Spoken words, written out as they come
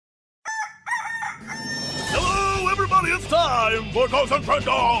time for Douche and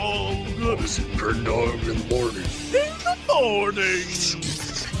Crendor. Douche and Crendor in the morning. In the morning.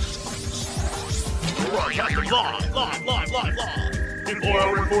 Live. Before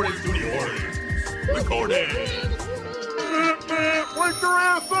our recording studio audience. Recording. Wake your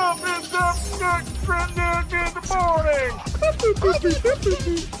ass up, it's Douche Crendor in the morning.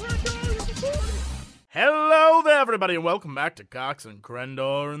 Hello there, everybody, and welcome back to Cox and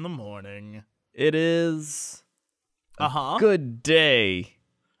Crendor in the morning. It is a good day.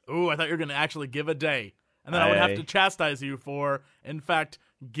 Ooh, I thought you were going to actually give a day. And then I would have to chastise you for, in fact,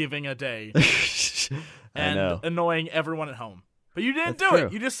 giving a day. And annoying everyone at home. But you didn't do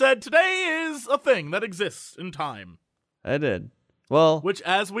it. You just said today is a thing that exists in time. I did. Well, which,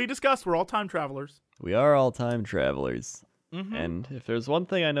 as we discussed, we're all time travelers. We are all time travelers. Mm-hmm. And if there's one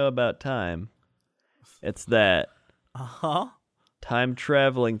thing I know about time, it's that time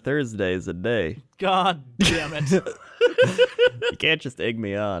traveling Thursday is a day. God damn it. You can't just egg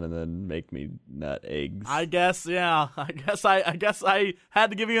me on and then make me not eggs. I guess, yeah. I guess I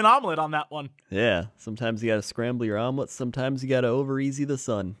had to give you an omelet on that one. Yeah. Sometimes you gotta scramble your omelets. Sometimes you gotta over easy the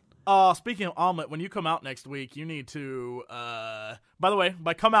sun. Speaking of omelet, when you come out next week, you need to, by the way,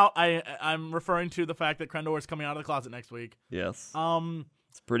 by come out, I'm referring to the fact that Crendor is coming out of the closet next week. Yes.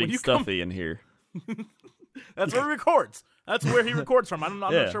 It's pretty stuffy in here. That's where he records. That's where he records from. I'm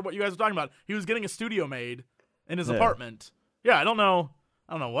not sure what you guys are talking about. He was getting a studio made in his apartment. Yeah, I don't know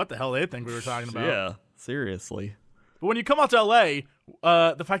what the hell they think we were talking about. Yeah, seriously. But when you come out to LA,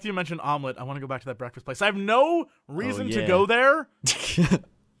 the fact that you mentioned omelet, I want to go back to that breakfast place. I have no reason to go there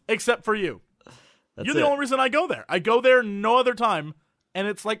except for you. You're the only reason I go there. I go there no other time, and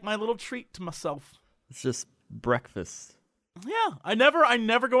it's like my little treat to myself. It's just breakfast. Yeah, I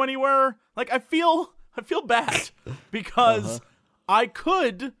never go anywhere. Like I feel bad because I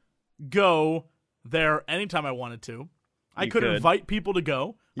could go there anytime I wanted to. I could invite people to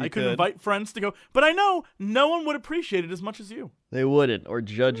go. I could invite friends to go. But I know no one would appreciate it as much as you. They wouldn't, or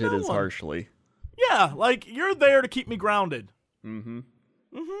judge it as harshly. Yeah, like you're there to keep me grounded. Mm-hmm.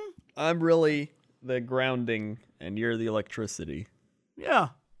 Mm-hmm. I'm really the grounding, and you're the electricity. Yeah.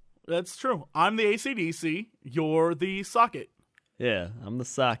 That's true. I'm the AC/DC. You're the socket. Yeah, I'm the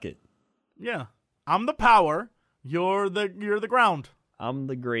socket. Yeah, I'm the power. You're the ground. I'm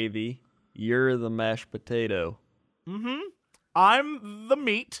the gravy. You're the mashed potato. Mm-hmm. I'm the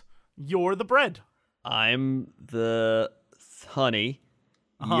meat. You're the bread. I'm the honey.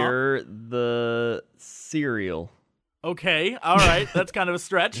 You're the cereal. Okay, all right. That's kind of a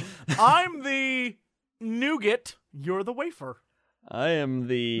stretch. I'm the nougat. You're the wafer. I am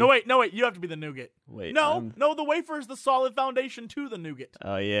the... No, wait. You have to be the nougat. Wait. No, the wafer is the solid foundation to the nougat.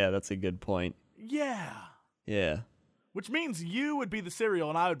 Oh, yeah, that's a good point. Yeah. Yeah. Which means you would be the cereal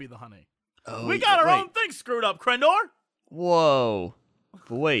and I would be the honey. Oh, we got our own thing screwed up, Crendor. Whoa.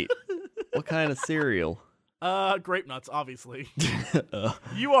 But wait, what kind of cereal? Grape nuts, obviously.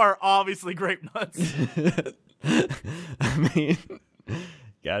 You are obviously grape nuts. I mean,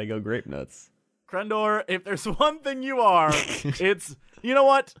 gotta go grape nuts. Crendor, if there's one thing you are, it's, you know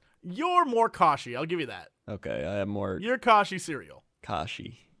what? You're more Kashi. I'll give you that. Okay, I have more. You're Kashi cereal.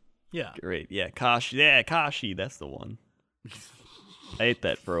 Kashi. Yeah. Great. Yeah, Kashi. Yeah, Kashi. That's the one. I ate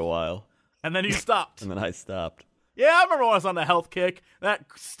that for a while. And then you stopped. And then I stopped. Yeah, I remember when I was on the health kick. That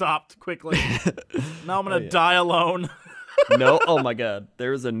stopped quickly. Now I'm going to die alone. No. Oh, my God.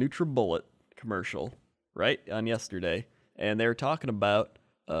 There was a NutriBullet commercial, right, on yesterday. And they were talking about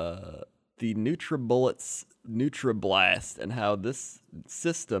the NutriBullet's NutriBlast and how this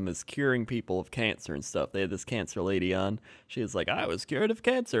system is curing people of cancer and stuff. They had this cancer lady on. She was like, I was cured of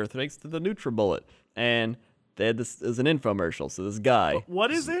cancer thanks to the NutriBullet. And they had this as an infomercial. So this guy.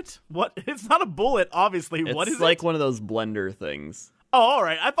 What is it? What? It's not a bullet, obviously. What is it? It's like one of those blender things. Oh, all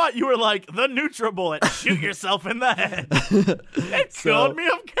right. I thought you were like the NutriBullet. Shoot yourself in the head. It cured me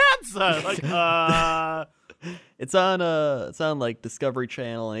of cancer. Like, It's on like Discovery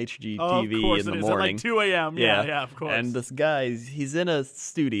Channel and HGTV in the morning. At like 2 a.m. Yeah, of course. And this guy, he's in a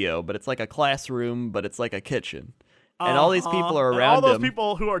studio, but it's like a classroom, but it's like a kitchen. And all these people are around him. All those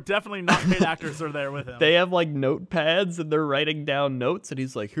people who are definitely not paid actors are there with him. They have like notepads and they're writing down notes. And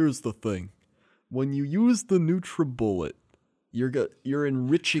he's like, here's the thing. When you use the NutriBullet, you're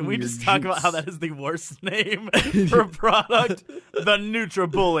enriching Can we your just talk about how that is the worst name for a product? The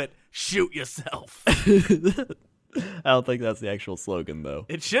NutriBullet. Shoot yourself. I don't think that's the actual slogan, though.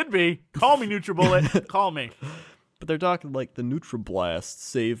 It should be. Call me NutriBullet. Call me. But they're talking like the NutriBlast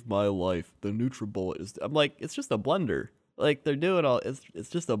saved my life. The NutriBullet is. I'm like, it's just a blender. Like they're doing all. It's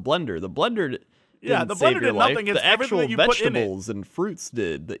just a blender. The blender. Yeah, the blender did nothing. It's the actual that you put in it. vegetables and fruits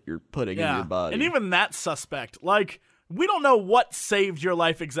did that you're putting in your body. And even that's suspect. Like we don't know what saved your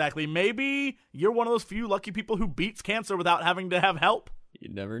life exactly. Maybe you're one of those few lucky people who beats cancer without having to have help. You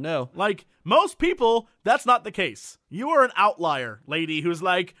never know. Like, most people, that's not the case. You are an outlier, lady, who's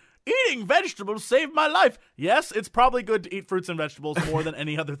like, eating vegetables saved my life. Yes, it's probably good to eat fruits and vegetables more than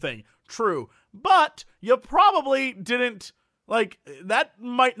any other thing. True. But you probably didn't, like, that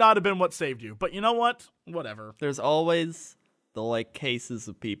might not have been what saved you. But you know what? Whatever. There's always the, like, cases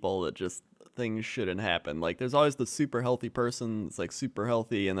of people that just things shouldn't happen. Like, there's always the super healthy person that's, like, super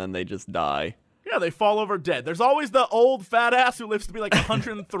healthy, and then they just die. Yeah, they fall over dead. There's always the old fat ass who lives to be like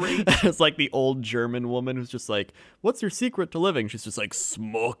 103. It's like the old German woman who's just like, what's your secret to living? She's just like,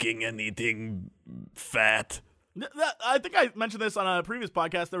 smoking and eating fat. I think I mentioned this on a previous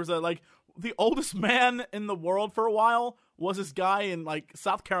podcast. There was the oldest man in the world for a while was this guy in like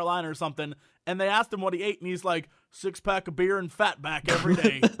South Carolina or something, and they asked him what he ate, and he's like, 6-pack of beer and fat back every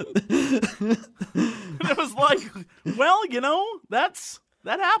day. And it was like, well, you know, that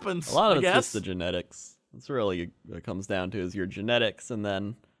happens. A lot of I it's guess. just the genetics. That's really what it comes down to is your genetics, and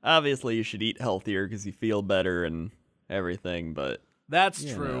then obviously you should eat healthier because you feel better and everything, but That's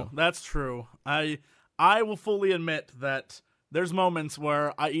true. know. That's true. I will fully admit that there's moments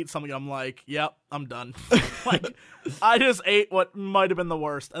where I eat something I'm like, yep, I'm done. Like, I just ate what might have been the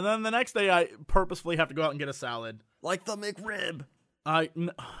worst. And then the next day I purposefully have to go out and get a salad. like the McRib.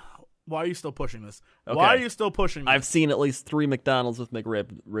 Why are you still pushing this? Okay. Why are you still pushing this? I've seen at least 3 McDonald's with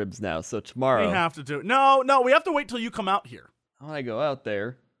ribs now, so tomorrow We have to do it. No, we have to wait till you come out here. I want to go out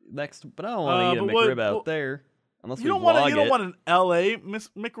there next, but I don't want to eat a but McRib out there unless You we don't vlog want it. an LA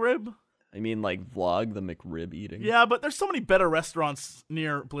McRib? I mean, like vlog the McRib eating. Yeah, but there's so many better restaurants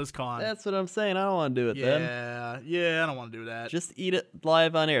near BlizzCon. That's what I'm saying. I don't want to do it then. Yeah, I don't want to do that. Just eat it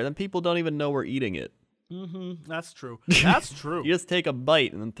live on air. Then people don't even know we're eating it. That's true. That's true. You just take a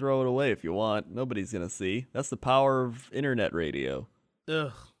bite and then throw it away if you want. Nobody's going to see. That's the power of internet radio.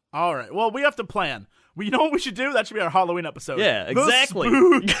 Ugh. All right. Well, we have to plan. You know what we should do? That should be our Halloween episode. Yeah, exactly.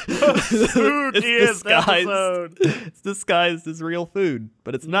 The spookiest episode. It's disguised as real food,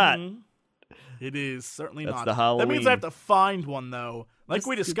 but it's not. It is certainly That's not. the That means Halloween. I have to find one, though. Like Just-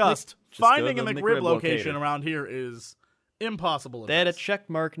 we discussed, just go finding to a the McRib McRib location locator. around here is impossible. They had a check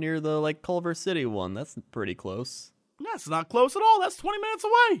mark near the like Culver City one. That's pretty close. That's not close at all. That's 20 minutes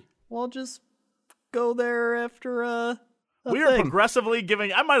away. Well, just go there after a We are thing. progressively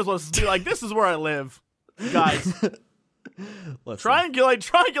giving. I might as well just be like, this is where I live, guys. Listen,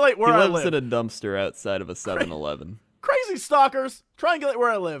 Triangulate where he I lives live. in a dumpster outside of a 7-Eleven. Crazy stalkers, triangulate where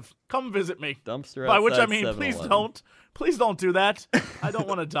I live. Come visit me. Dumpster By which I outside mean, 7-Eleven. please don't do that. I don't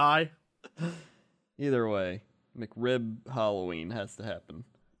want to die. Either way, McRib Halloween has to happen.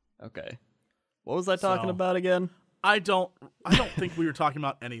 Okay. What was I talking So- about again? I don't think we were talking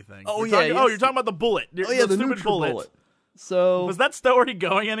about anything. Oh, You're yeah, talking- yes. you're talking about the bullet. Oh yeah, the stupid NutriBullet. So Was that story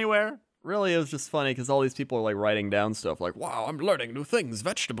going anywhere? really, it was just funny because all these people are like writing down stuff like, "Wow, I'm learning new things.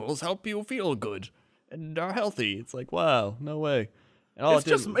 Vegetables help you feel good and are healthy." It's like, wow, no way. And all It's it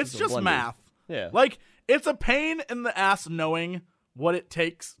did just was it's a just blender. math. Yeah. Like, it's a pain in the ass knowing what it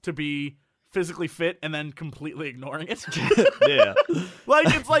takes to be physically fit and then completely ignoring it. Yeah.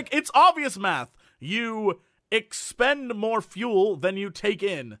 It's obvious math. You expend more fuel than you take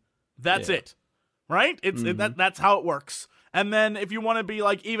in. That's Yeah. it. Right? That's how it works. And then if you want to be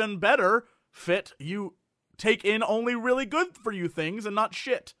like even better fit, you take in only really good for you things and not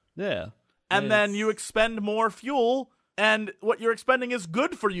shit. Yeah. And then you expend more fuel, and what you're expending is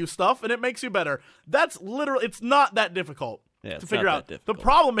good for you stuff, and it makes you better. That's literally, it's not that difficult Yeah, to it's figure not out. that The difficult.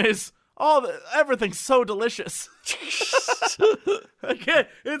 problem is, everything's so delicious. Okay,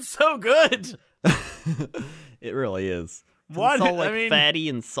 it's so good. It really is. Why It's all did- I like mean- fatty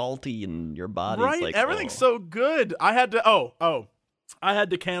and salty, and your body's Right? like Everything's oh. so good. I had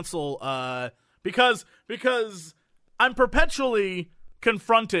to cancel because I'm perpetually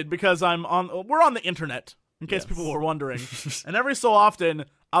confronted because we're on the internet, in case Yes. people were wondering. And every so often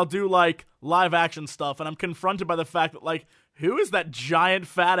I'll do like live action stuff, and I'm confronted by the fact that like, who is that giant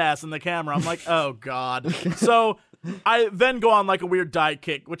fat ass in the camera? I'm like, oh god. So I then go on like a weird diet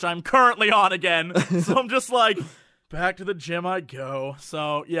kick, which I'm currently on again. So I'm just like, back to the gym I go.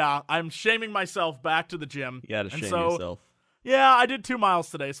 So yeah, I'm shaming myself back to the gym. You gotta And shame so, yourself. Yeah, I did 2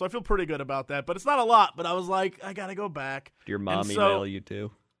 miles today, so I feel pretty good about that. But it's not a lot. But I was like, I gotta go back. Did your mom so- email you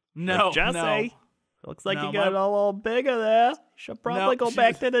too? No, Like, Jesse, no. looks like No, you got my- a little bigger there. Should probably go she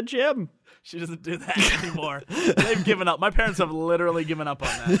back just- to the gym. She doesn't do that anymore. They've given up. My parents have literally given up on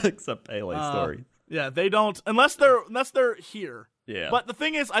that. Except Pele story. Yeah, they don't unless they're here. Yeah. But the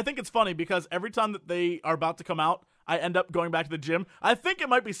thing is, I think it's funny because every time that they are about to come out, I end up going back to the gym. I think it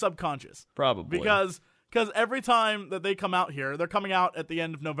might be subconscious Probably. because because every time that they come out here, they're coming out at the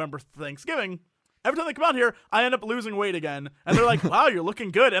end of November for Thanksgiving. Every time they come out here, I end up losing weight again. And they're like, wow, you're looking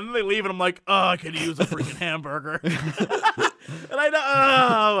good. And then they leave, and I'm like, oh, I could use a freaking hamburger. And I know,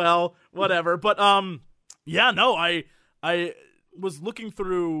 oh, well, whatever. But, yeah, no, I was looking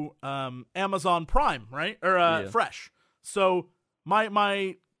through Amazon Prime, right? Or Fresh. So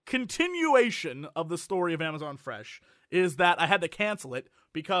my continuation of the story of Amazon Fresh is that I had to cancel it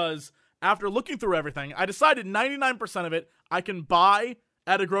because after looking through everything, I decided 99% of it I can buy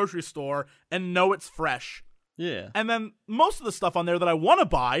at a grocery store and know it's fresh. Yeah. And then most of the stuff on there that I want to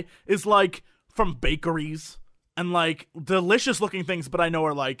buy is like from bakeries and like delicious looking things, but I know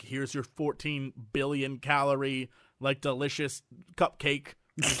are like, here's your 14 billion calorie, like delicious cupcake.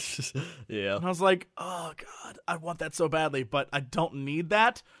 Yeah. And I was like, oh God, I want that so badly, but I don't need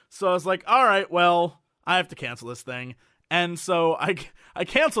that. So I was like, all right, well, I have to cancel this thing. And so I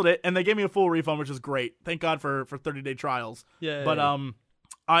canceled it, and they gave me a full refund, which is great. Thank God for 30-day trials. Yeah. But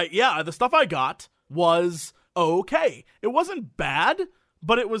the stuff I got was okay. It wasn't bad,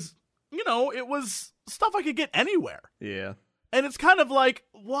 but it was, it was stuff I could get anywhere. Yeah. And it's kind of like,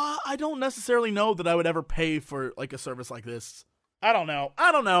 well, I don't necessarily know that I would ever pay for like a service like this. I don't know.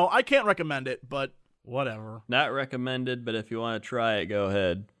 I can't recommend it, but whatever. Not recommended, but if you want to try it, go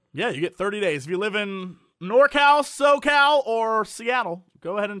ahead. Yeah, you get 30 days. If you live in NorCal, SoCal, or Seattle,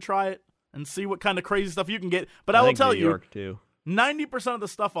 go ahead and try it and see what kind of crazy stuff you can get. But I will tell you, New York too. 90% of the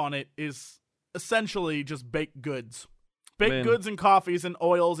stuff on it is essentially just baked goods. Baked goods and coffees and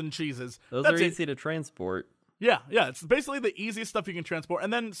oils and cheeses. Those That's are it. easy to transport. Yeah. It's basically the easiest stuff you can transport,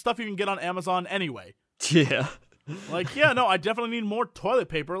 and then stuff you can get on Amazon anyway. Yeah. Like, yeah, no, I definitely need more toilet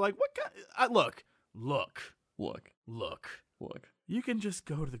paper. Like, what kind? Look. You can just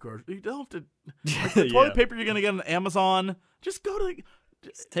go to the grocery. You don't have to. Like, the toilet paper you're gonna get on Amazon. Just go to.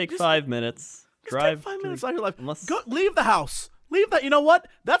 Take 5 minutes. Drive. Take 5 minutes out of your life. Unless... Go, leave the house. Leave that. You know what?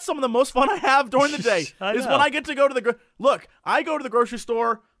 That's some of the most fun I have during the day. Is when I get to go to the. Look, I go to the grocery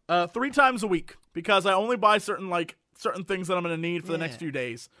store 3 times a week because I only buy certain things that I'm gonna need for the next few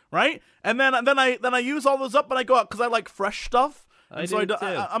days, right? And then I use all those up, and I go out because I like fresh stuff.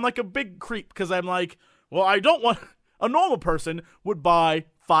 I'm like a big creep because I'm like, well, I don't want. A normal person would buy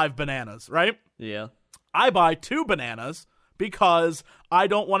 5 bananas, right? Yeah. I buy 2 bananas because I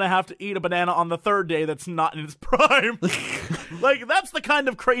don't want to have to eat a banana on the 3rd day that's not in its prime. Like, that's the kind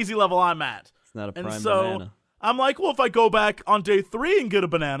of crazy level I'm at. It's not a prime and so banana. I'm like, well, if I go back on day 3 and get a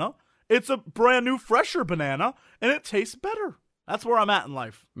banana, it's a brand new, fresher banana, and it tastes better. That's where I'm at in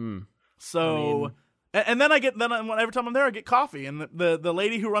life. So, and then every time I'm there, I get coffee. And the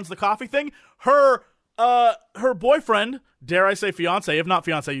lady who runs the coffee thing, her boyfriend, dare I say fiance, if not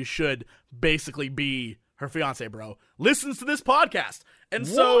fiance, you should basically be her fiance, bro, listens to this podcast. And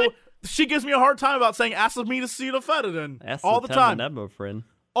so she gives me a hard time about saying acetaminophenidine all the time.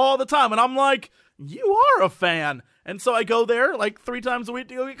 All the time. And I'm like, you are a fan. And so I go there like 3 times a week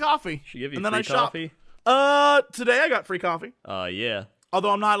to go get coffee. She give you and then free I shop. coffee? Today I got free coffee. Yeah. Although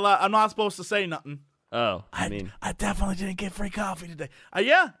I'm not supposed to say nothing. Oh, I definitely didn't get free coffee today.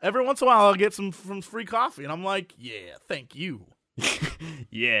 Yeah, every once in a while I'll get some from free coffee, and I'm like, yeah, thank you.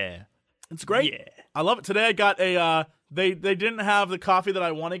 Yeah, it's great. Yeah, I love it. Today I got a. They didn't have the coffee that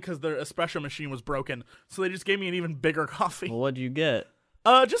I wanted because their espresso machine was broken, so they just gave me an even bigger coffee. Well, what'd you get?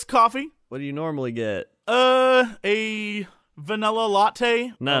 Just coffee. What do you normally get? A vanilla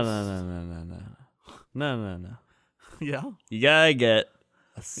latte. No. Yeah. You gotta get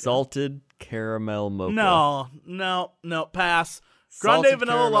a salted caramel mocha. No, pass. Salted Grande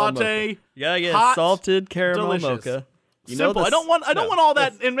vanilla latte. Mocha. You gotta get hot, salted caramel delicious. Mocha. You Simple. I don't want all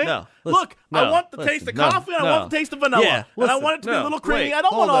that in me. Look, I want the taste of coffee and I want the taste of vanilla. Yeah, and I want it to be a little creamy. I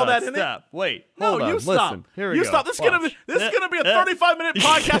don't want all that in it. Wait. No, hold you on. stop. Listen. Here we you go. stop. This is gonna be a 35-minute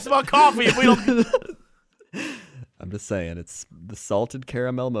podcast about coffee if we don't. I'm just saying, it's the salted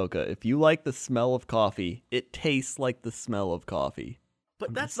caramel mocha. If you like the smell of coffee, it tastes like the smell of coffee.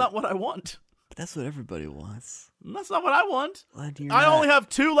 But that's not what I want. But that's what everybody wants. That's not what I want. I only have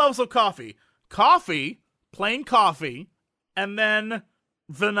 2 levels of coffee. Coffee, plain coffee, and then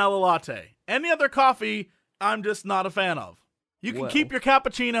vanilla latte. Any other coffee, I'm just not a fan of. You can keep your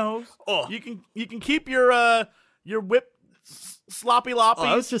cappuccinos. You can keep your whipped sloppy loppies.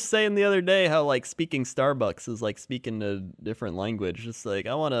 I was just saying the other day how like speaking Starbucks is like speaking a different language. Just like,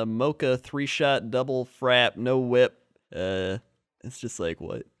 I want a mocha 3-shot double frap, no whip. It's just like,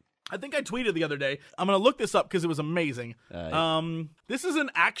 what? I think I tweeted the other day. I'm going to look this up because it was amazing. This is an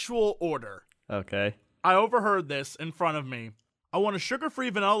actual order. Okay. I overheard this in front of me. I want a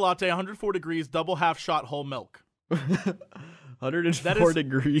sugar-free vanilla latte, 104 degrees, double half-shot whole milk. 104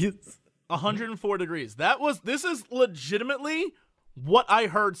 degrees? 104 degrees. This is legitimately what I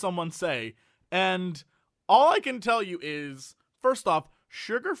heard someone say. And all I can tell you is, first off,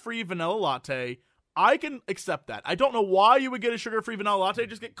 sugar-free vanilla latte, I can accept that. I don't know why you would get a sugar-free vanilla latte.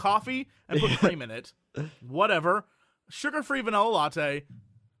 Just get coffee and put cream in it. Whatever. Sugar-free vanilla latte,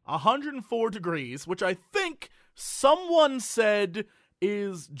 104 degrees, which I think someone said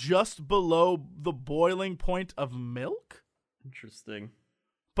is just below the boiling point of milk. Interesting.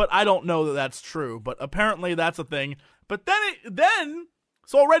 But I don't know that that's true. But apparently that's a thing. But then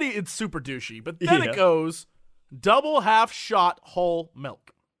so already it's super douchey. But then it goes double half shot whole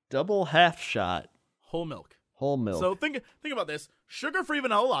milk. Double half shot. Whole milk. Whole milk. So think about this. Sugar-free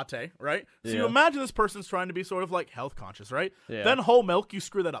vanilla latte, right? So Yeah. you imagine this person's trying to be sort of like health conscious, right? Yeah. Then whole milk, you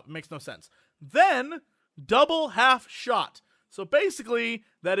screw that up. It makes no sense. Then double half shot. So basically,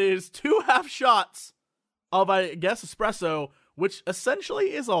 that is 2 half shots of, I guess, espresso, which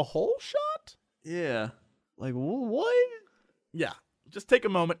essentially is a whole shot? Yeah. Like, what? Yeah. Just take a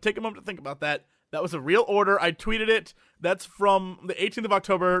moment. Take a moment to think about that. That was a real order. I tweeted it. That's from the 18th of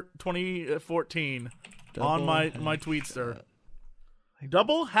October, 2014 on my tweetster.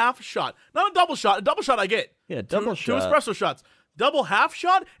 Double half shot. Not a double shot. A double shot I get. Yeah, double Two shot. espresso shots. Double half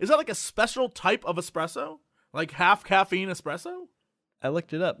shot? Is that like a special type of espresso? Like half caffeine espresso? I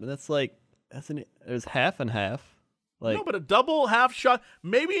looked it up, and it was half and half. Like, No, but a double half shot.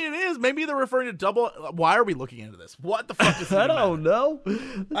 Maybe it is. Maybe they're referring to double. Why are we looking into this? What the fuck does it I even don't know.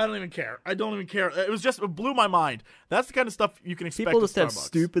 matter? I don't even care. I don't even care. It blew my mind. That's the kind of stuff you can expect. People just at have Starbucks.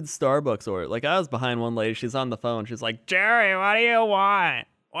 stupid Starbucks orders. Like, I was behind one lady. She's on the phone. She's like, Jerry, what do you want?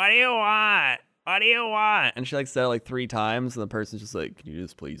 What do you want? What do you want? And she like said it like 3 times, and the person's just like, can you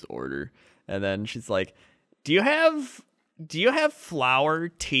just please order? And then she's like, do you have flower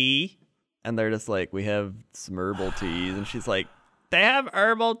tea? And they're just like, we have some herbal teas. And she's like, they have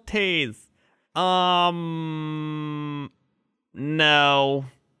herbal teas. No.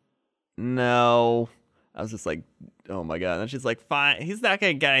 I was just like, oh my God. And then she's like, fine. He's not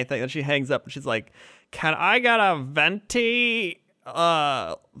going to get anything. And she hangs up and she's like, can I get a venti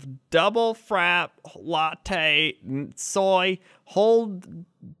double frap latte soy? Hold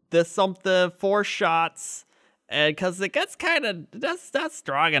this something 4 shots. And because it gets kind of, that's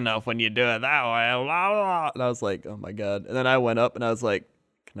strong enough when you do it that way. And I was like, oh my God. And then I went up and I was like,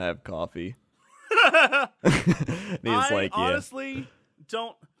 can I have coffee? And he was like, yeah. Honestly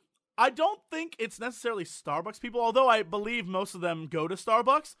I don't think it's necessarily Starbucks people, although I believe most of them go to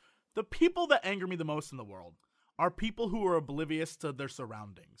Starbucks. The people that anger me the most in the world are people who are oblivious to their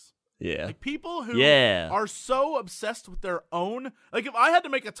surroundings. Yeah. Like people who are so obsessed with their own, like if I had to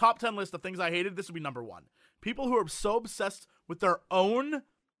make a top 10 list of things I hated, this would be number 1. People who are so obsessed with their own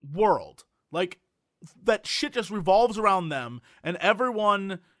world, like that shit just revolves around them and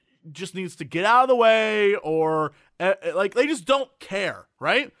everyone just needs to get out of the way or like they just don't care,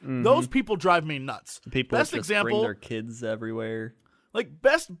 right? Mm-hmm. Those people drive me nuts. People best just example, bring their kids everywhere. Like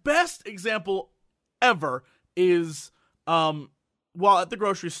best example ever is while at the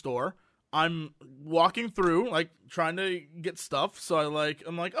grocery store, I'm walking through, like, trying to get stuff. So I'm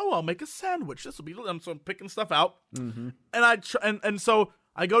like, oh, I'll make a sandwich. This will be. So I'm picking stuff out, and so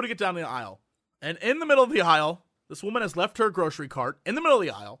I go to get down the aisle, and in the middle of the aisle, this woman has left her grocery cart in the middle of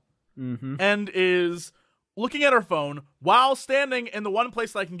the aisle, and is looking at her phone while standing in the one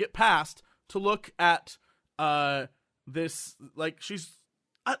place that I can get past to look at this. Like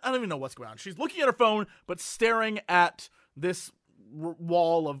I don't even know what's going on. She's looking at her phone, but staring at this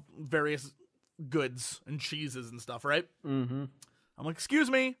wall of various goods and cheeses and stuff, right? I'm like,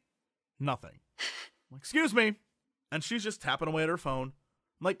 excuse me. Nothing. I'm like, excuse me. And she's just tapping away at her phone.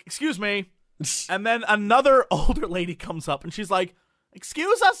 I'm like, excuse me. And then another older lady comes up and she's like,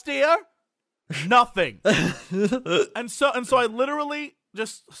 excuse us, dear. Nothing. and so I literally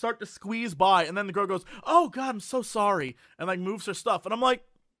just start to squeeze by, and then the girl goes, oh God, I'm so sorry, and like moves her stuff. And I'm like,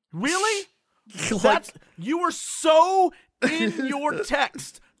 really? You were so in your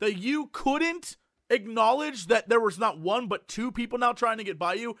text that you couldn't acknowledge that there was not 1 but 2 people now trying to get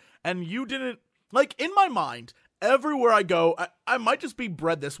by you, and you didn't, like, in my mind, everywhere I go, I might just be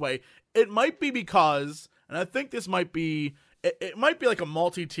bred this way. It might be because, and I think this might be, it might be like a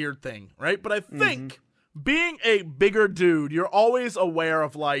multi-tiered thing, right? But I think being a bigger dude, you're always aware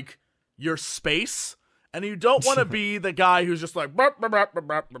of, like, your space. And you don't want to be the guy who's just like, burp, burp, burp, burp,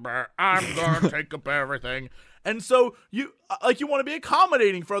 burp, burp, I'm going to take up everything. And so you want to be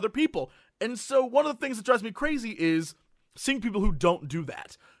accommodating for other people. And so one of the things that drives me crazy is seeing people who don't do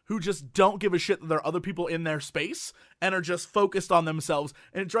that. who just don't give a shit that there are other people in their space and are just focused on themselves,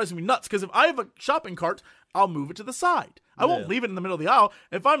 and it drives me nuts because if I have a shopping cart, I'll move it to the side. I won't leave it in the middle of the aisle.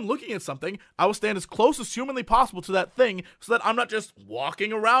 If I'm looking at something, I will stand as close as humanly possible to that thing so that I'm not just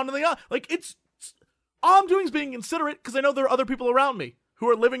walking around in the aisle. Like, all I'm doing is being considerate because I know there are other people around me who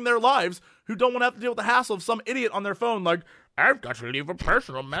are living their lives who don't want to have to deal with the hassle of some idiot on their phone like, I've got to leave a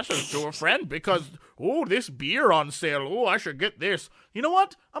personal message to a friend because, this beer on sale. I should get this. You know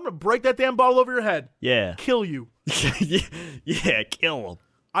what? I'm going to break that damn bottle over your head. Yeah. Kill you. Yeah, kill him.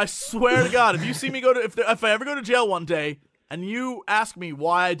 I swear to God, if you see me if I ever go to jail one day and you ask me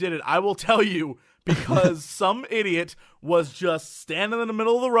why I did it, I will tell you because some idiot was just standing in the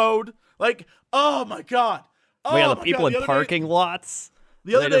middle of the road. Like, oh my God. Oh, yeah, the people in parking lots.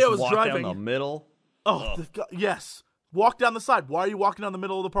 The other day I was walk driving. down the middle. Yes. Walk down the side. Why are you walking down the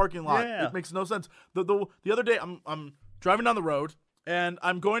middle of the parking lot? Yeah. It makes no sense. The other day, I'm driving down the road, and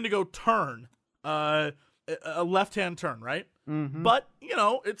I'm going to go turn, a left-hand turn, right? Mm-hmm. But,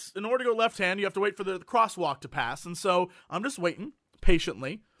 it's in order to go left-hand, you have to wait for the crosswalk to pass, and so I'm just waiting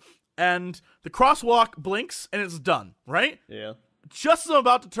patiently, and the crosswalk blinks, and it's done, right? Yeah. Just as I'm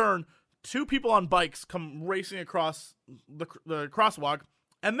about to turn, two people on bikes come racing across the crosswalk.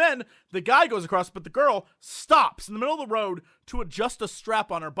 And then the guy goes across, but the girl stops in the middle of the road to adjust a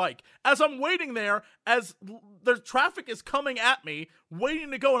strap on her bike. As I'm waiting there, as the traffic is coming at me,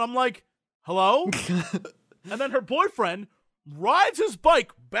 waiting to go, and I'm like, hello? And then her boyfriend rides his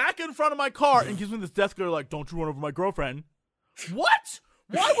bike back in front of my car and gives me this death glare like, don't you run over my girlfriend. What?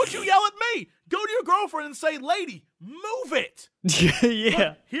 Why would you yell at me? Go to your girlfriend and say, lady, move it. Yeah.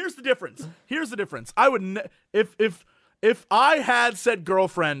 But here's the difference. I would, if I had said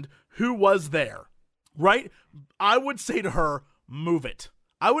girlfriend who was there, right, I would say to her, move it.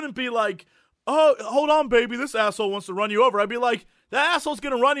 I wouldn't be like, oh, hold on, baby, this asshole wants to run you over. I'd be like, that asshole's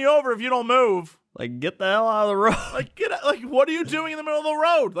going to run you over if you don't move. Like, get the hell out of the road. Like, what are you doing in the middle of the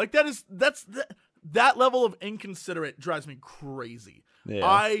road? Like, that level of inconsiderate drives me crazy. Yeah.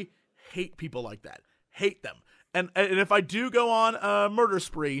 I hate people like that. Hate them. And if I do go on a murder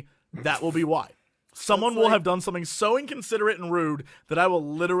spree, that will be why. Someone will have done something so inconsiderate and rude that I will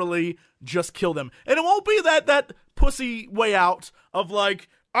literally just kill them. And it won't be that pussy way out of like,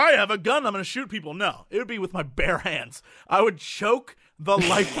 I have a gun, I'm going to shoot people. No, it would be with my bare hands. I would choke the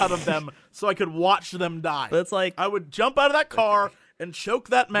life out of them so I could watch them die. That's like, I would jump out of that car and choke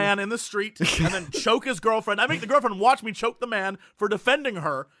that man in the street and then choke his girlfriend. I make the girlfriend watch me choke the man for defending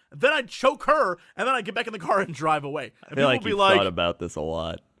her. Then I'd choke her and then I'd get back in the car and drive away. And I feel like you've thought about this a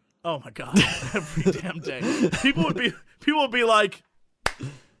lot. Oh my God, every damn day. People would be like,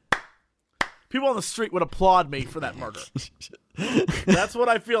 people on the street would applaud me for that murder. That's what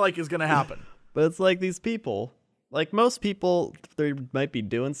I feel like is going to happen. But it's like these people, like most people, they might be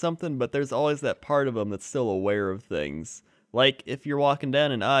doing something, but there's always that part of them that's still aware of things. Like if you're walking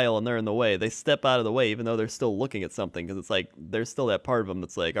down an aisle and they're in the way, they step out of the way even though they're still looking at something because it's like there's still that part of them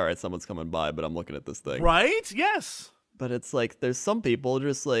that's like, all right, someone's coming by, but I'm looking at this thing. Right? Yes. But it's like there's some people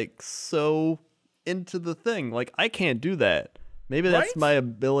just like so into the thing. Like I can't do that. Maybe that's my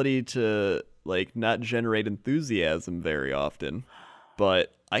ability to like not generate enthusiasm very often.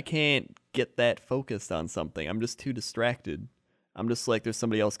 But I can't get that focused on something. I'm just too distracted. I'm just like, there's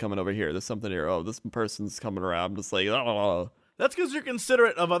somebody else coming over here. There's something here. Oh, this person's coming around. I'm just like, oh. That's because you're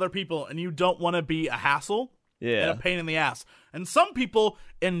considerate of other people and you don't want to be a hassle and a pain in the ass. And some people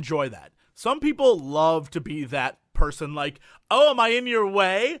enjoy that. Some people love to be that person like, oh, am I in your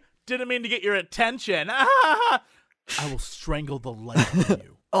way? Didn't mean to get your attention. I will strangle the life out of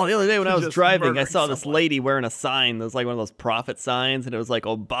you. Oh, the other day when I was driving, I saw this lady wearing a sign that was like one of those prophet signs, and it was like,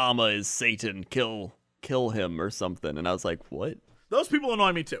 Obama is Satan, kill him or something. And I was like, what? Those people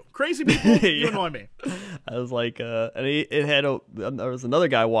annoy me too. Crazy people, you annoy me. I was like, and there was another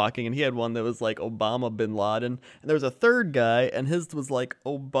guy walking, and he had one that was like Obama bin Laden, and there was a third guy, and his was like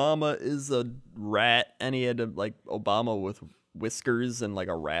Obama is a rat, and he had like Obama with whiskers and like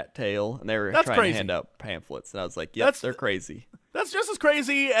a rat tail, and they were trying to hand out pamphlets, and I was like, yep, they're crazy. That's just as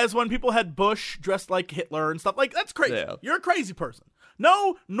crazy as when people had Bush dressed like Hitler and stuff. Like, that's crazy. Yeah. You're a crazy person.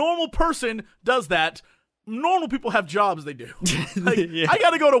 No normal person does that. Normal people have jobs they do. Like, I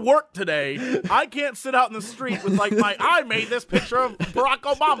gotta go to work today. I can't sit out in the street with like I made this picture of Barack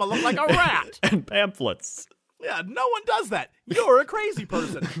Obama look like a rat. And pamphlets. Yeah, no one does that. You're a crazy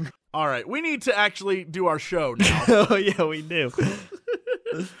person. All right, we need to actually do our show now. Oh, yeah, we do.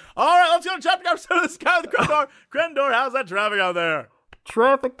 All right, let's go to chapter episode of the Sky of the Crendor. Crendor, how's that traffic out there?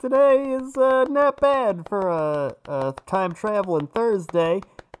 Traffic today is not bad for a time traveling Thursday.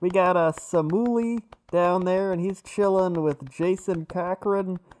 We got Samuli down there, and he's chilling with Jason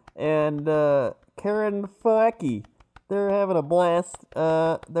Cochran and Karen Foecke. They're having a blast.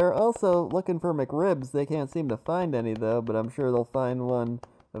 They're also looking for McRibs. They can't seem to find any, though, but I'm sure they'll find one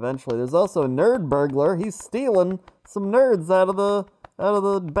eventually. There's also a nerd burglar. He's stealing some nerds out of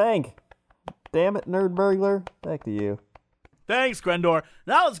the bank. Damn it, nerd burglar. Back to you. Thanks, Crendor.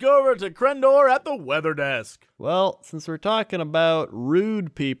 Now let's go over to Crendor at the weather desk. Well, since we're talking about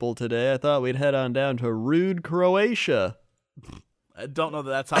rude people today, I thought we'd head on down to Rude, Croatia. I don't know that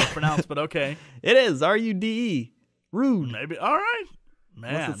that's how it's pronounced, but okay. It is, R-U-D-E. Rude. Maybe. All right.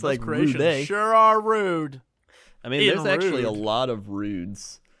 Man, it's those like Croatians rude. sure are rude. I mean, there's actually a rude. lot of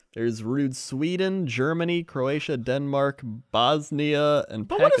rudes. There's rude Sweden, Germany, Croatia, Denmark, Bosnia, and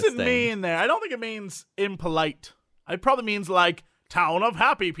But Pakistan. what does it mean there? I don't think it means impolite. It probably means like town of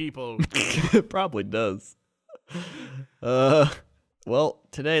happy people. It probably does. Well,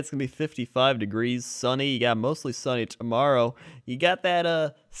 today it's going to be 55 degrees, sunny. You got mostly sunny tomorrow. You got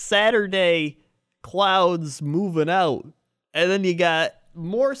that Saturday clouds moving out. And then you got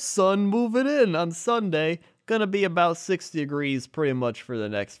more sun moving in on Sunday. Gonna be about 60 degrees pretty much for the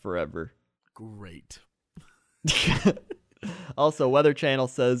next forever. Great. Also, Weather Channel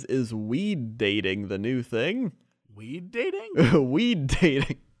says, is weed dating the new thing? Weed dating? Weed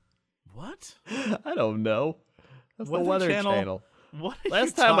dating. What? I don't know. That's the Weather Channel. What are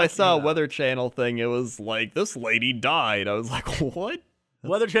Last you time I talking saw a about? Weather Channel thing, it was like, this lady died. I was like, what?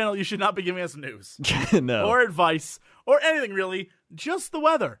 Weather Channel, you should not be giving us news. No. Or advice. Or anything really. Just the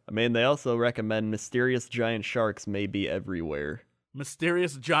weather. I mean, they also recommend mysterious giant sharks may be everywhere.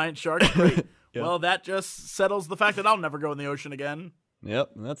 Mysterious giant sharks. Great. Yep. Well, that just settles the fact that I'll never go in the ocean again.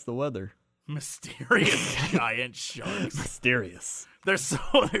 Yep, that's the weather. Mysterious giant sharks. Mysterious. They're so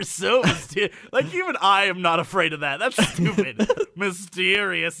mysterious. Like, even I am not afraid of that. That's stupid.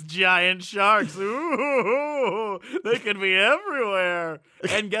 Mysterious giant sharks. Ooh, they could be everywhere.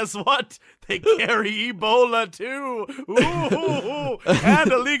 And guess what? They carry Ebola too. Ooh,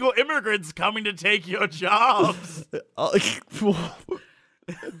 and illegal immigrants coming to take your jobs.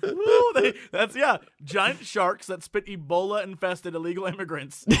 Ooh, giant sharks that spit Ebola-infested illegal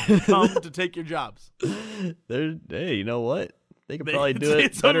immigrants come to take your jobs. Hey, you know what? They could probably do it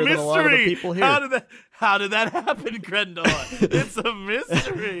It's better a than a lot of the mystery. people here. How did that happen, Crendor? It's a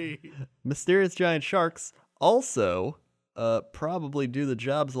mystery. Mysterious giant sharks also probably do the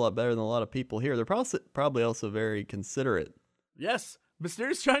jobs a lot better than a lot of people here. They're probably also very considerate. Yes,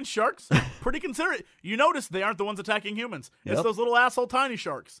 mysterious giant sharks, pretty considerate. You notice they aren't the ones attacking humans. It's Yep. those little asshole tiny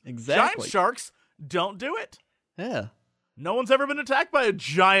sharks. Exactly. Giant sharks don't do it. Yeah. No one's ever been attacked by a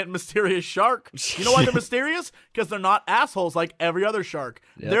giant mysterious shark. You know why they're mysterious? Because they're not assholes like every other shark.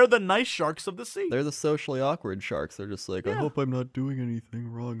 Yep. They're the nice sharks of the sea. They're the socially awkward sharks. They're just like, I Yeah. hope I'm not doing anything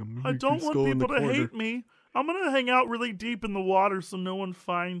wrong. I don't want people to hate me. I'm going to hang out really deep in the water so no one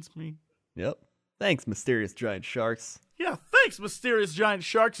finds me. Yep. Thanks, mysterious giant sharks. Yeah, thanks, mysterious giant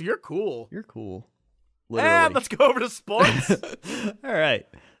sharks. You're cool. You're cool. And Literally. let's go over to sports. All right.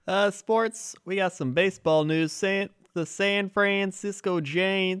 Sports, we got some baseball news saying the San Francisco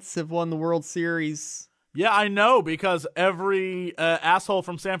Giants have won the World Series. Yeah, I know, because every asshole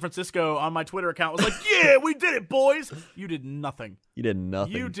from San Francisco on my Twitter account was like, yeah, we did it, boys. You did nothing. You did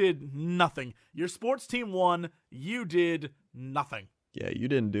nothing. You did nothing. Your sports team won. You did nothing. Yeah, you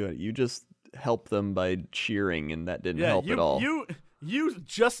didn't do it. You just helped them by cheering, and that didn't help you, at all. You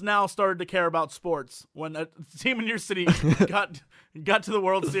just now started to care about sports when a team in your city got to the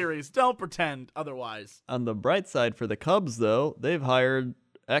World Series. Don't pretend otherwise. On the bright side for the Cubs, though, they've hired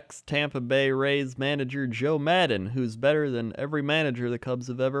ex-Tampa Bay Rays manager Joe Madden, who's better than every manager the Cubs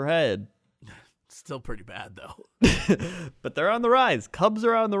have ever had. Still pretty bad, though. But they're on the rise. Cubs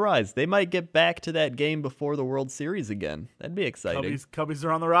are on the rise. They might get back to that game before the World Series again. That'd be exciting. Cubbies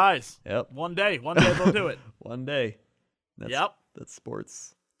are on the rise. Yep. One day they'll do it. One day. Yep. That's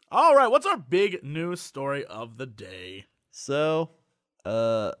sports. All right, what's our big news story of the day? So,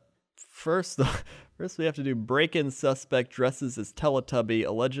 first we have to do break-in suspect dresses as Teletubby,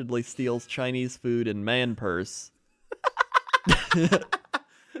 allegedly steals Chinese food and man purse.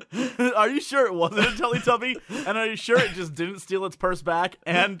 Are you sure it wasn't a Teletubby? And are you sure it just didn't steal its purse back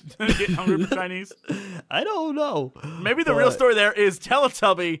and get hungry for Chinese? I don't know. Maybe the real story there is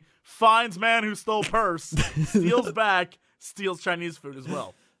Teletubby finds man who stole purse, steals back, steals Chinese food as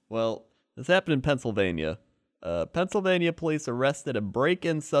well. Well, this happened in Pennsylvania. Pennsylvania police arrested a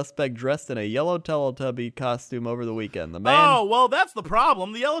break-in suspect dressed in a yellow Teletubby costume over the weekend. The man. Oh, well, that's the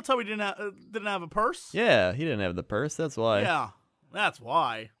problem. The yellow Tubby didn't have a purse. Yeah, he didn't have the purse. That's why. Yeah, that's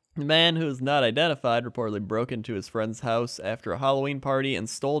why. The man who is not identified reportedly broke into his friend's house after a Halloween party and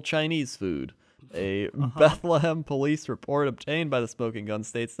stole Chinese food. A Bethlehem police report obtained by the Smoking Gun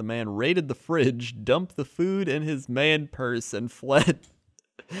states the man raided the fridge, dumped the food in his man purse, and fled.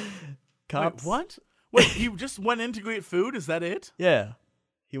 Cops. Wait, what? Wait, he just went in to get food? Is that it? Yeah.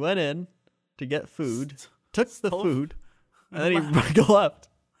 He went in to get food, took the food, and then he left.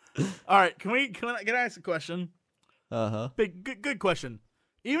 All right, can I ask a question? Uh-huh. Good question.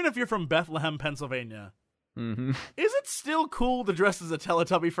 Even if you're from Bethlehem, Pennsylvania, Mm-hmm. is it still cool to dress as a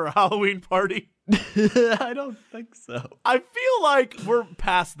Teletubby for a Halloween party? I don't think so. I feel like we're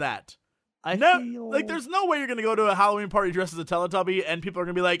past that. I feel like there's no way you're gonna go to a Halloween party dressed as a Teletubby and people are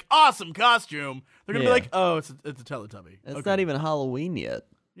gonna be like, awesome costume. They're gonna be like, oh, it's a Teletubby. It's not even Halloween yet.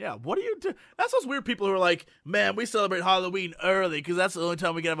 Yeah, what do you do? That's those weird people who are like, man, we celebrate Halloween early because that's the only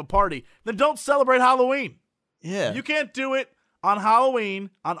time we can have a party. Then don't celebrate Halloween. Yeah. You can't do it on Halloween,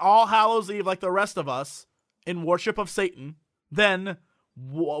 on All Hallows Eve like the rest of us, in worship of Satan. Then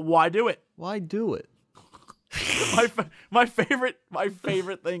why do it? Why do it? my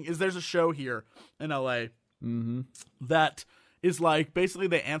favorite thing is there's a show here in LA that is like basically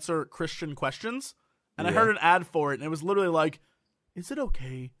they answer Christian questions, and I heard an ad for it, and it was literally like, is it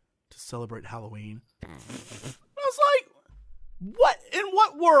okay to celebrate Halloween? I was like, what? In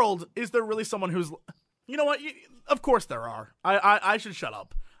what world is there really someone who's, you know what? Of course there are. I should shut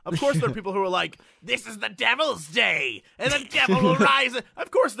up. Of course there are people who are like, this is the devil's day, and the devil will rise.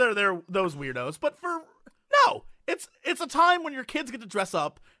 Of course they're those weirdos. But no, it's a time when your kids get to dress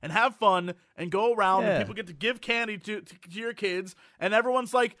up and have fun and go around, and people get to give candy to your kids, and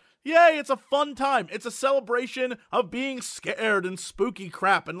everyone's like, yay, it's a fun time. It's a celebration of being scared and spooky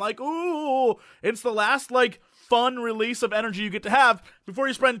crap, and like, ooh, it's the last like fun release of energy you get to have before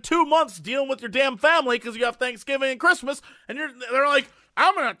you spend 2 months dealing with your damn family because you have Thanksgiving and Christmas, and they're like,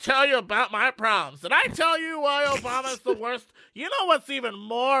 I'm going to tell you about my problems. Did I tell you why Obama's the worst? You know what's even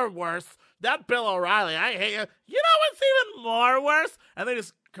more worse? That Bill O'Reilly, I hate you. You know what's even more worse? And they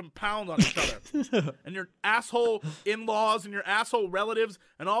just compound on each other. And your asshole in-laws and your asshole relatives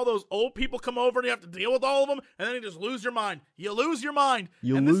and all those old people come over and you have to deal with all of them, and then you just lose your mind. You lose your mind.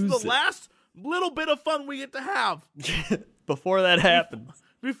 And this is the last little bit of fun we get to have. Before that happens.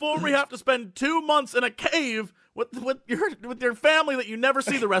 Before we have to spend 2 months in a cave with your family that you never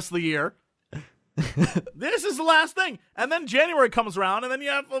see the rest of the year. This is the last thing. And then January comes around, and then you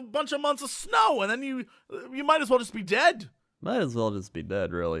have a bunch of months of snow, and then you might as well just be dead. Might as well just be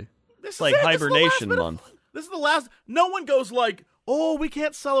dead, really. This is like hibernation month. This is the last. No one goes like, oh, we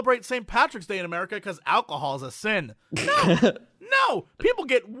can't celebrate St. Patrick's Day in America because alcohol is a sin. No. No. People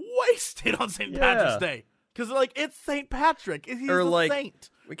get wasted on St. Patrick's Day. Because, like, it's St. Patrick. He's the saint.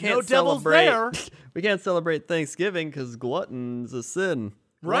 We can't no celebrate, devils there. We can't celebrate Thanksgiving because glutton's a sin.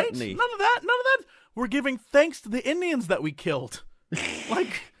 Right? Gluttony. None of that. We're giving thanks to the Indians that we killed.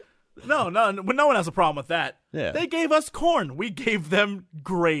 Like, no one has a problem with that. Yeah. They gave us corn. We gave them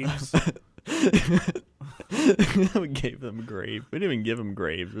graves. We gave them graves. We didn't even give them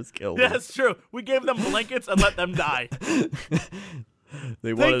graves. Just killed them. That's true. We gave them blankets and let them die.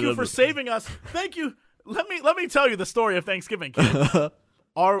 Thank you for saving us. Thank you. Let me tell you the story of Thanksgiving, kids.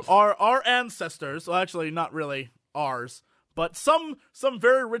 Our ancestors, well, actually not really ours, but some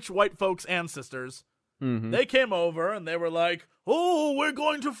very rich white folks' ancestors, they came over and they were like, oh, we're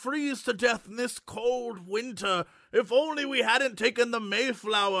going to freeze to death in this cold winter. If only we hadn't taken the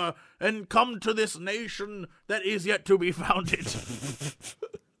Mayflower and come to this nation that is yet to be founded.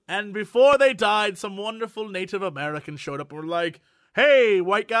 And before they died, some wonderful Native Americans showed up and were like, hey,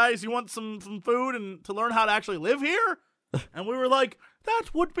 white guys, you want some food and to learn how to actually live here? And we were like, that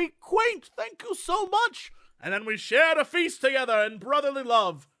would be quaint. Thank you so much. And then we shared a feast together in brotherly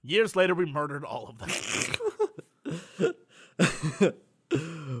love. Years later, we murdered all of them.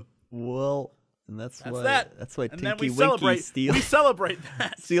 Well, and that's why that. That's why And then Tinky we Winky celebrate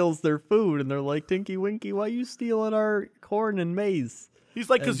that. steals their food, and they're like, Tinky Winky, why you stealing our corn and maize?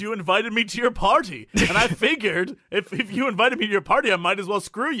 He's like, because you invited me to your party. And I figured, if you invited me to your party, I might as well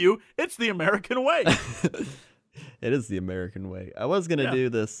screw you. It's the American way. It is the American way. I was going to do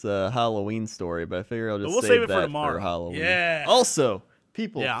this Halloween story, but I figure I'll just save it that for tomorrow. For Halloween. Yeah. Also,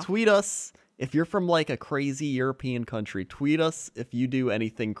 people, tweet us. If you're from like a crazy European country, tweet us if you do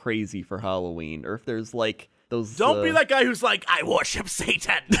anything crazy for Halloween. Or if there's like those... Don't be that guy who's like, I worship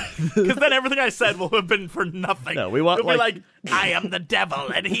Satan. Because then everything I said will have been for nothing. No, we want It'll be like, I am the devil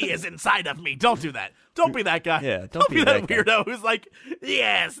and he is inside of me. Don't do that. Don't be that guy. Yeah, don't be that guy. weirdo who's like,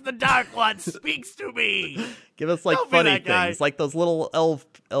 yes, the Dark One speaks to me. Give us like Don't funny things, like those little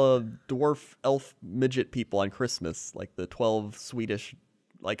dwarf elf midget people on Christmas, like the 12 Swedish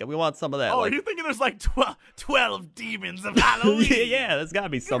Like, we want some of that. Oh, like, are you thinking there's like 12 demons of Halloween? yeah, there's got to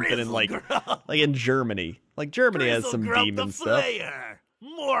be something in like Grizzle in Germany. Like Germany has some Grump demon the stuff. Slayer,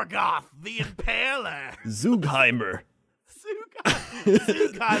 Morgoth the Impaler, Zugheimer.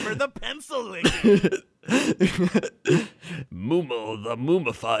 Zugheimer the Pencil Licker. Mumo the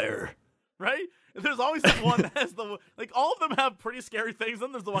Mumifier. Right? There's always that one that has the, like, all of them have pretty scary things.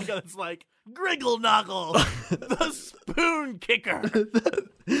 Then there's the one guy that's like, Griggle Knuckle, the Spoon Kicker.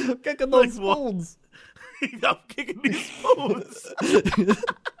 Kicking those spoons. I'm kicking these spoons.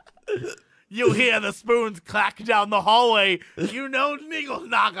 You hear the spoons clack down the hallway. You know Niggle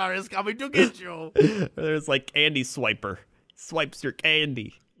Knocker is coming to get you. There's like Candy Swiper. Swipes your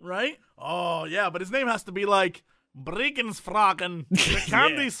candy. Right? Oh, yeah, but his name has to be like, Brickensfragen, the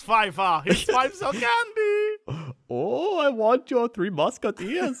Candy Pfeifer. He swipes your candy. Oh, I want your 3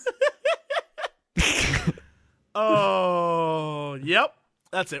 Musketeers. Oh, yep.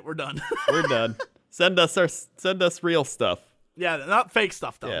 That's it. We're done. We're done. Send us real stuff. Yeah, not fake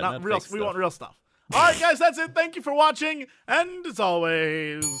stuff though. Yeah, not not real. fake We stuff. want real stuff. All right, guys, that's it. Thank you for watching, and as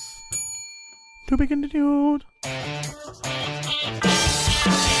always, to be continued.